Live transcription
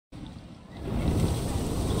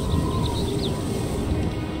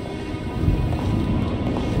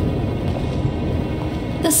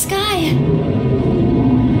the sky.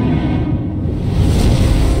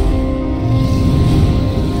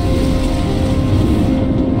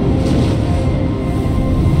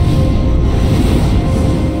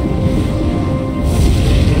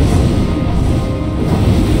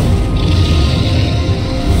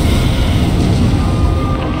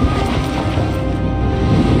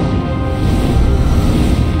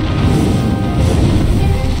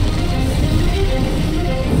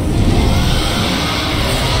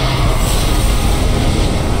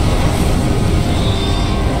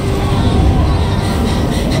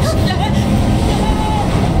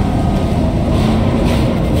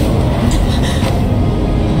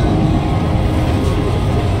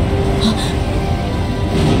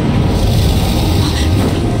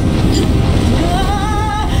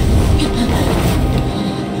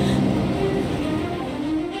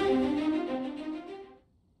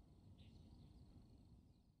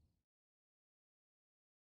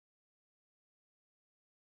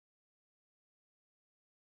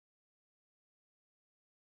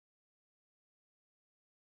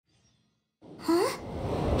 Huh?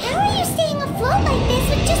 How are you staying afloat like this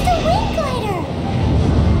with just a wind glider?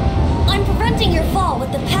 I'm preventing your fall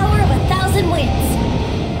with the power of 1,000 winds.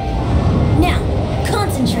 Now,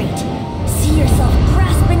 concentrate. See yourself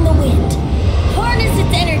grasping the wind. Harness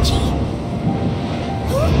its energy.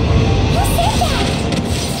 Huh? Who said that?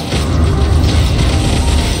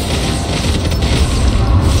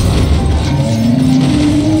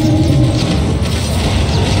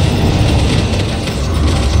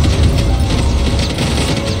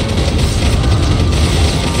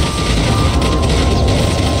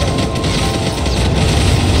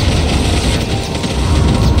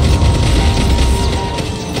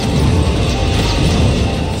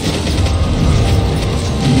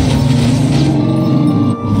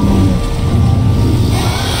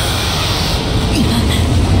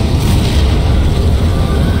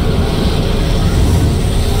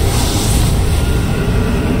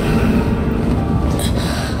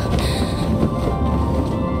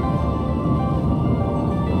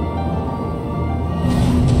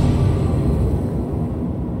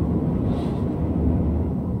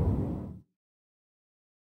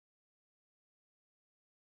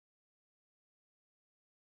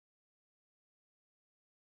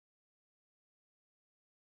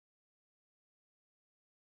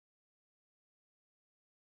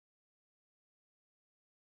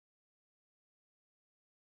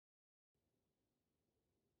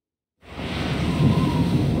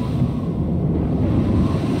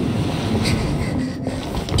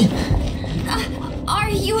 Are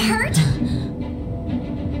you hurt?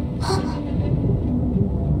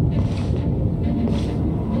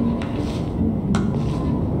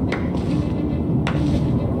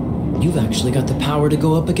 You've actually got the power to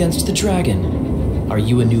go up against the dragon. Are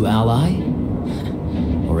you a new ally?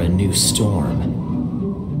 Or a new storm?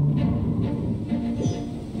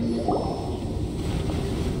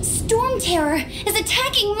 Storm Terror is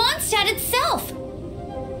attacking Mondstadt itself!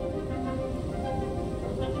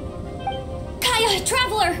 Kaya,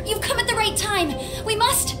 Traveler, you've come at the right time. We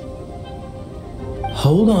must...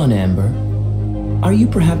 Hold on, Amber. Are you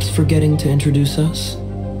perhaps forgetting to introduce us?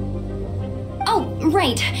 Oh,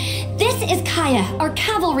 right. This is Kaya, our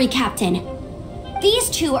cavalry captain. These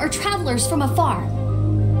two are travelers from afar.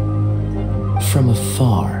 From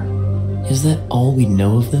afar? Is that all we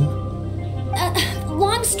know of them?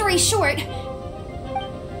 Long story short...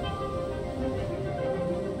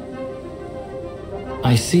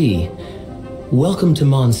 I see. Welcome to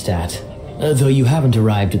Mondstadt. Though you haven't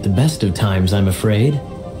arrived at the best of times, I'm afraid.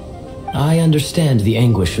 I understand the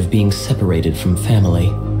anguish of being separated from family.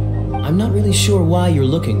 I'm not really sure why you're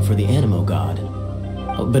looking for the Animo God.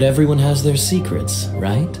 But everyone has their secrets,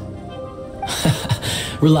 right?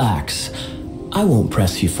 Relax. I won't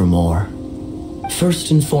press you for more.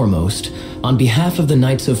 First and foremost, on behalf of the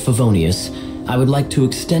Knights of Favonius, I would like to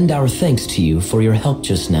extend our thanks to you for your help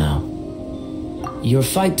just now. Your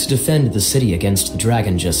fight to defend the city against the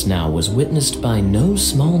dragon just now was witnessed by no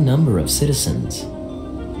small number of citizens.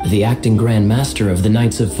 The acting Grand Master of the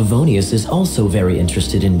Knights of Favonius is also very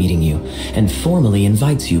interested in meeting you, and formally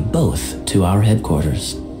invites you both to our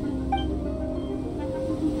headquarters.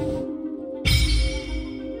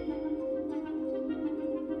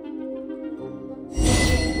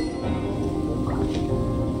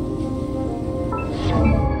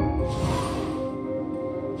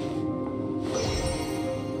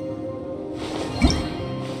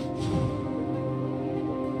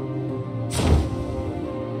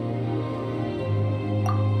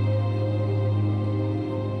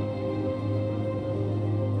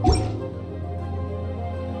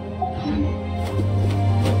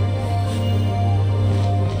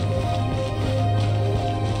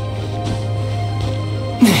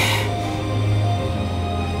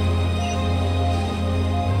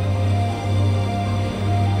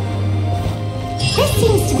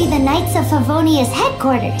 Knights of Favonia's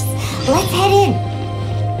headquarters. Let's head in.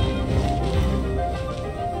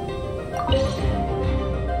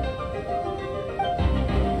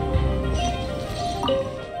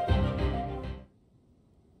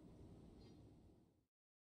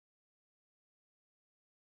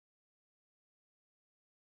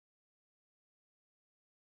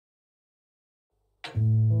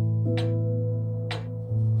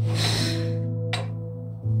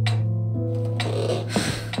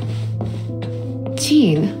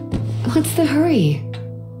 Jean, what's the hurry?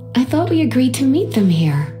 I thought we agreed to meet them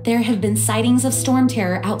here. There have been sightings of storm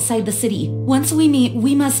terror outside the city. Once we meet,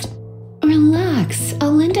 we must... Relax.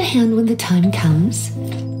 I'll lend a hand when the time comes.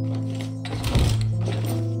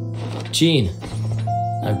 Jean,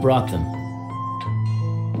 I've brought them.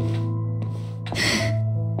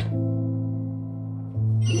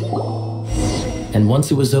 And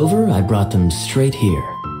once it was over, I brought them straight here.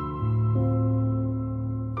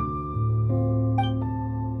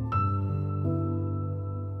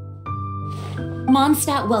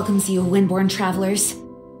 Mondstadt welcomes you, Windborn travelers.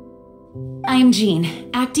 I am Jean,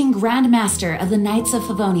 acting Grand Master of the Knights of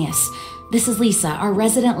Favonius. This is Lisa, our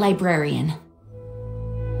resident librarian.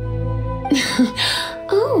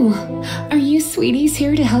 Oh, are you sweeties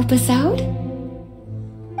here to help us out?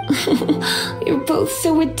 You're both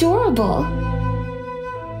so adorable.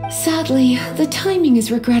 Sadly, the timing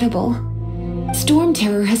is regrettable. Storm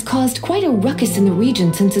terror has caused quite a ruckus in the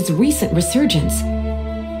region since its recent resurgence.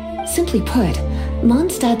 Simply put,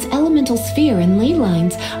 Mondstadt's elemental sphere and ley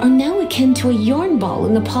lines are now akin to a yarn ball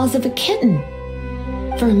in the paws of a kitten.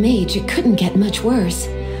 For a mage, it couldn't get much worse.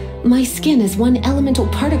 My skin is one elemental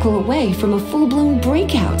particle away from a full-blown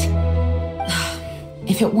breakout.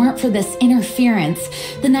 If it weren't for this interference,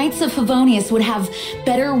 the Knights of Favonius would have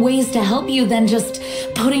better ways to help you than just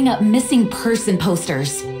putting up missing person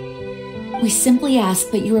posters. We simply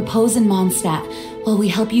ask that you repose in Mondstadt while we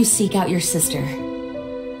help you seek out your sister.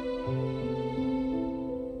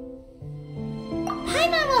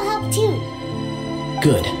 Paimon will help too.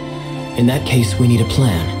 Good. In that case, we need a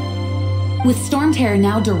plan. With Storm Terror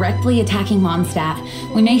now directly attacking Mondstadt,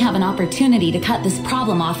 we may have an opportunity to cut this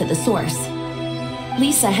problem off at the source.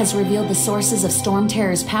 Lisa has revealed the sources of Storm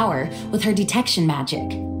Terror's power with her detection magic.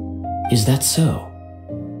 Is that so?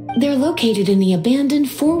 They're located in the abandoned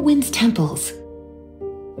Four Winds temples.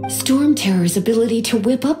 Storm Terror's ability to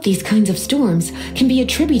whip up these kinds of storms can be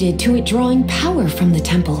attributed to it drawing power from the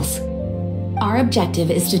temples. Our objective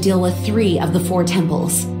is to deal with 3 of the 4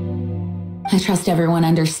 temples. I trust everyone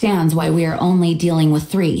understands why we are only dealing with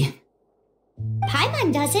 3.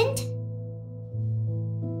 Paimon doesn't.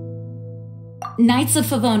 Knights of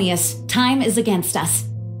Favonius, time is against us.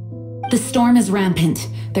 The storm is rampant.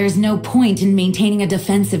 There is no point in maintaining a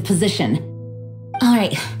defensive position. All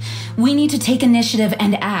right, we need to take initiative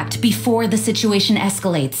and act before the situation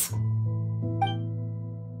escalates.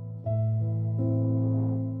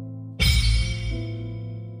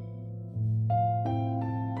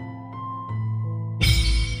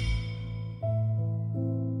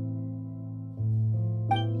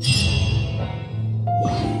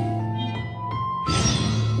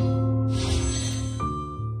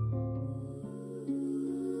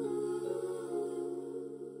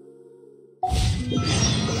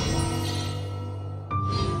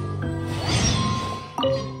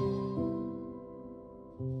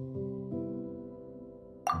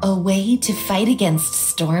 A way to fight against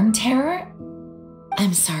storm terror?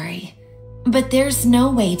 I'm sorry, but there's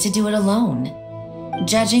no way to do it alone.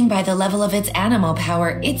 Judging by the level of its animal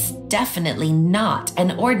power, it's definitely not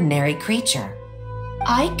an ordinary creature.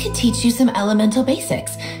 I could teach you some elemental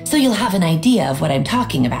basics, so you'll have an idea of what I'm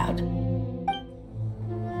talking about.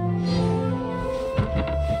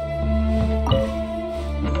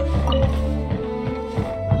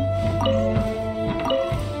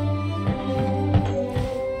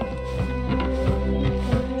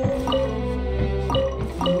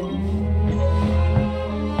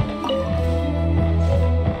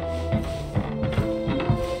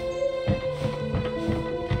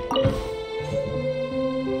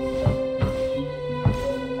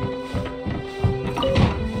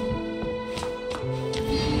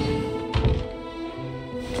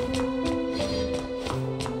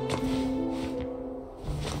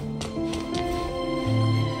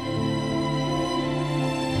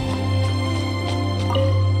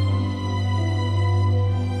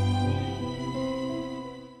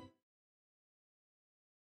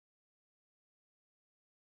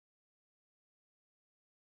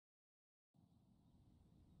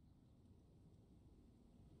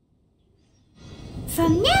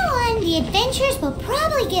 From now on, the adventures will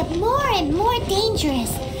probably get more and more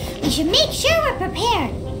dangerous. We should make sure we're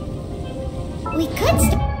prepared. We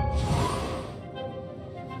could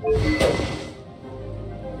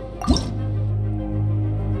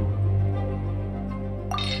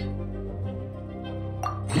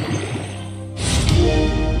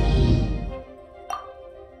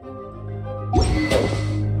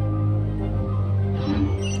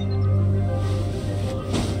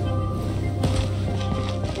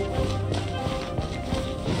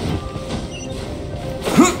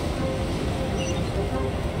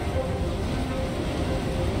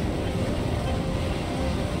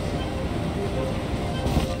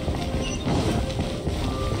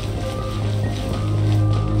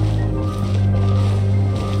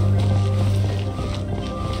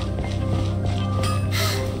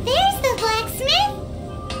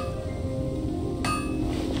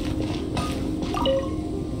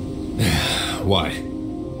Why?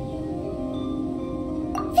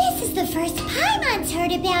 This is the first Paimon's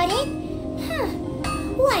heard about it.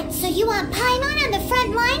 What, so you want Paimon on the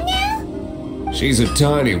front line now? She's a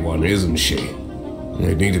tiny one, isn't she?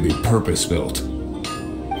 They need to be purpose-built.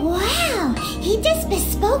 Wow, he does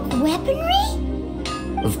bespoke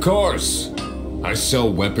weaponry? Of course. I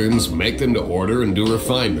sell weapons, make them to order, and do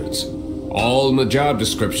refinements. All in the job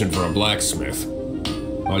description for a blacksmith.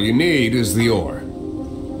 All you need is the ore.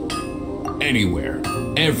 Anywhere.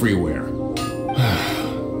 Everywhere.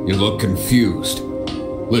 You look confused.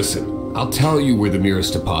 Listen, I'll tell you where the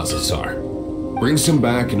nearest deposits are. Bring some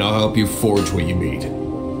back and I'll help you forge what you need.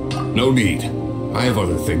 No need. I have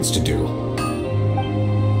other things to do.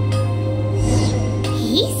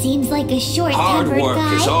 He seems like a short-tempered guy. Hard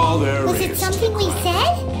work is all there Was is. it something we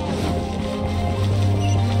said?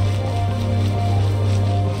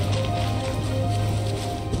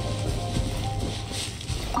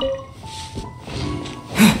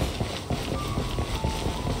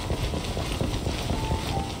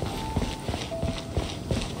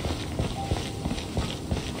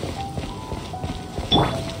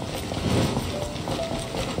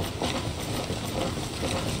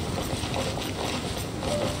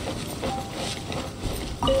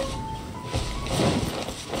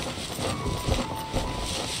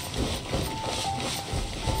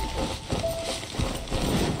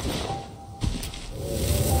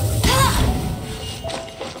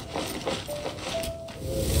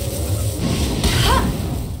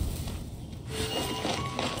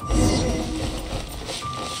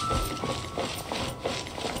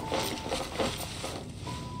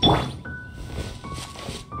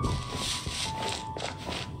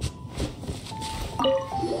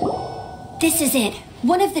 This is it.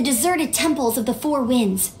 One of the deserted temples of the Four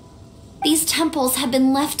Winds. These temples have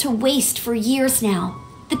been left to waste for years now.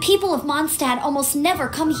 The people of Mondstadt almost never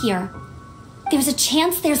come here. There's a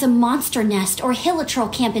chance there's a monster nest or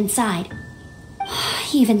Hilitrol camp inside.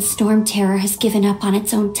 Even Storm Terror has given up on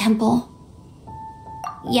its own temple.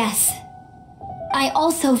 Yes. I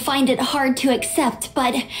also find it hard to accept,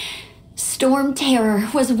 but Storm Terror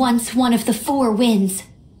was once one of the Four Winds.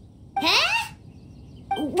 Huh?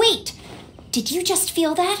 Wait! Did you just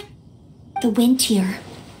feel that? The wind here.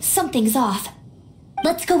 Something's off.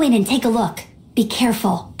 Let's go in and take a look. Be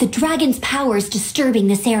careful. The dragon's power is disturbing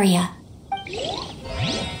this area.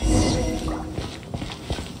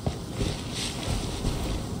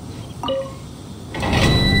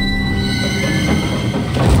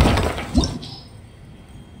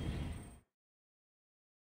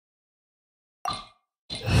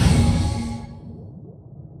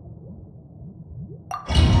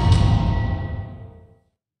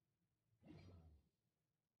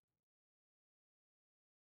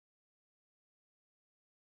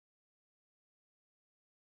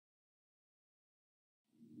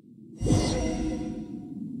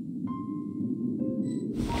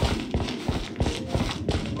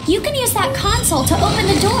 You can use that console to open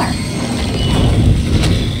the door.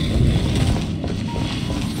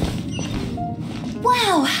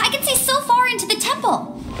 Wow, I can see so far into the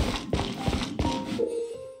temple.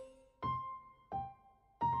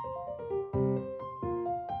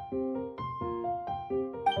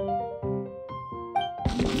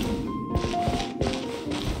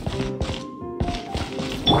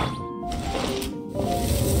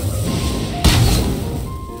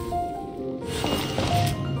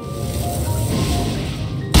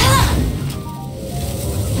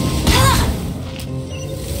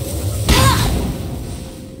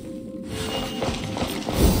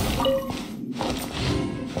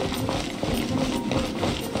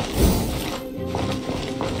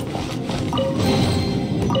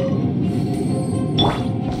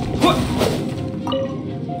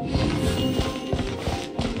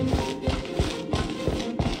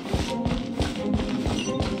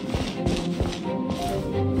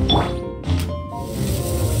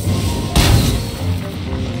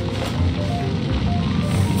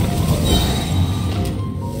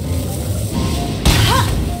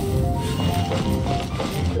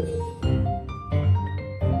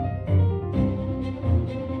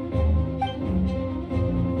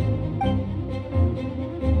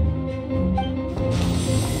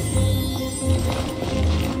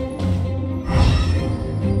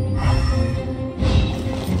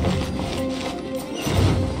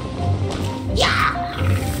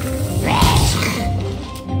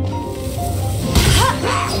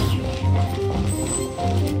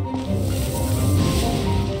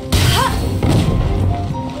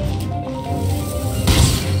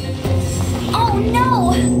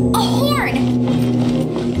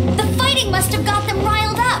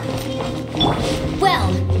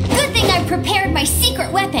 prepared my secret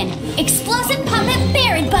weapon, Explosive Puppet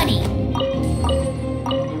Bear and Bunny.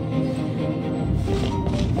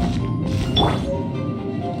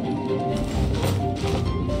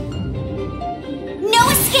 No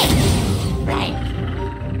escape! Right.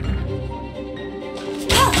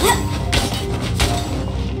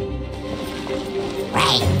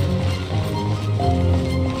 Right.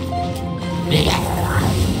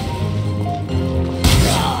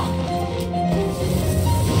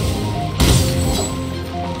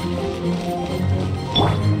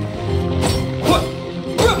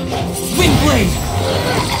 Windblade!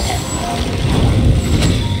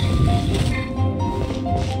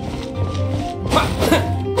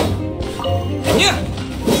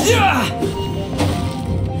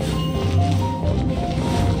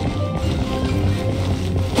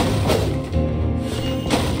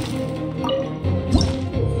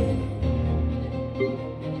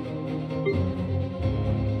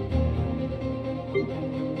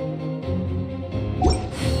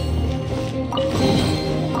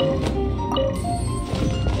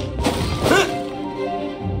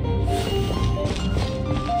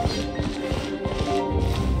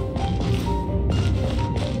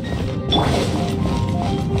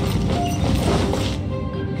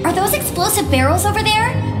 Are those explosive barrels over there?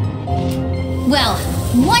 Well,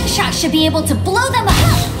 one shot should be able to blow them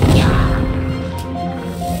up.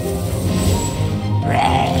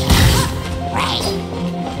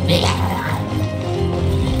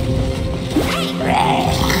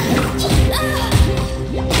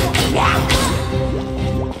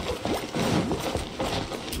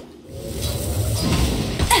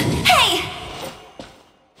 Hey!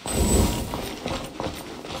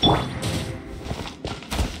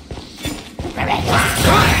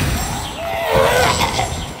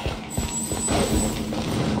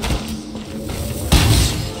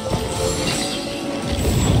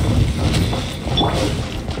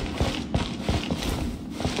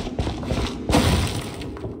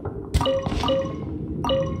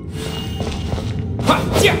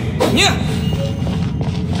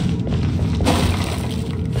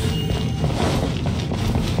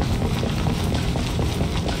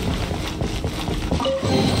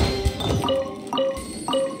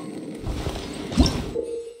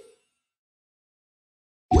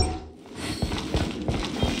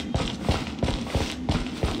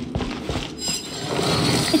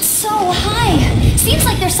 It's so high. Seems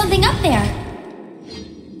like there's something up there.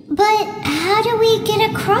 But how do we get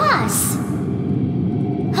across?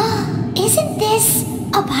 Isn't this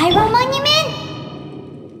a pyro monument?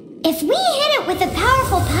 If we hit it with a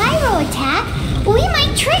powerful pyro attack, we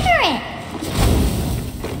might trigger it.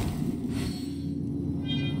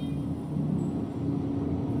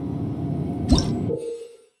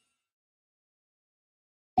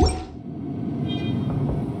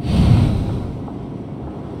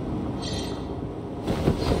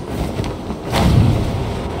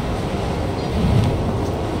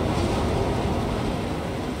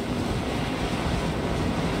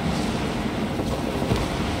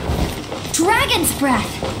 Dragon's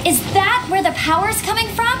breath! Is that where the power's coming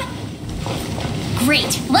from?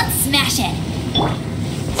 Great, let's smash it!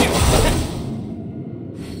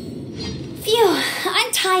 Phew,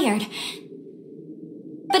 I'm tired.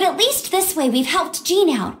 But at least this way we've helped Jean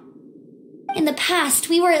out. In the past,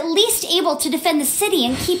 we were at least able to defend the city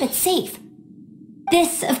and keep it safe.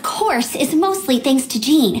 This, of course, is mostly thanks to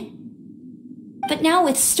Jean. But now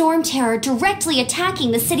with Storm Terror directly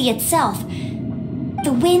attacking the city itself,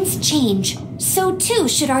 the winds change, so too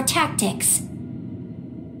should our tactics.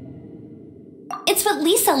 It's what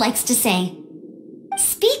Lisa likes to say.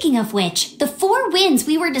 Speaking of which, the 4 winds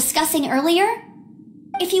we were discussing earlier,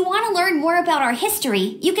 if you want to learn more about our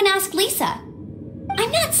history, you can ask Lisa.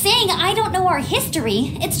 I'm not saying I don't know our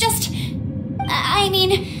history, it's just... I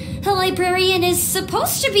mean, a librarian is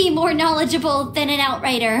supposed to be more knowledgeable than an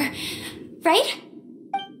outrider, right?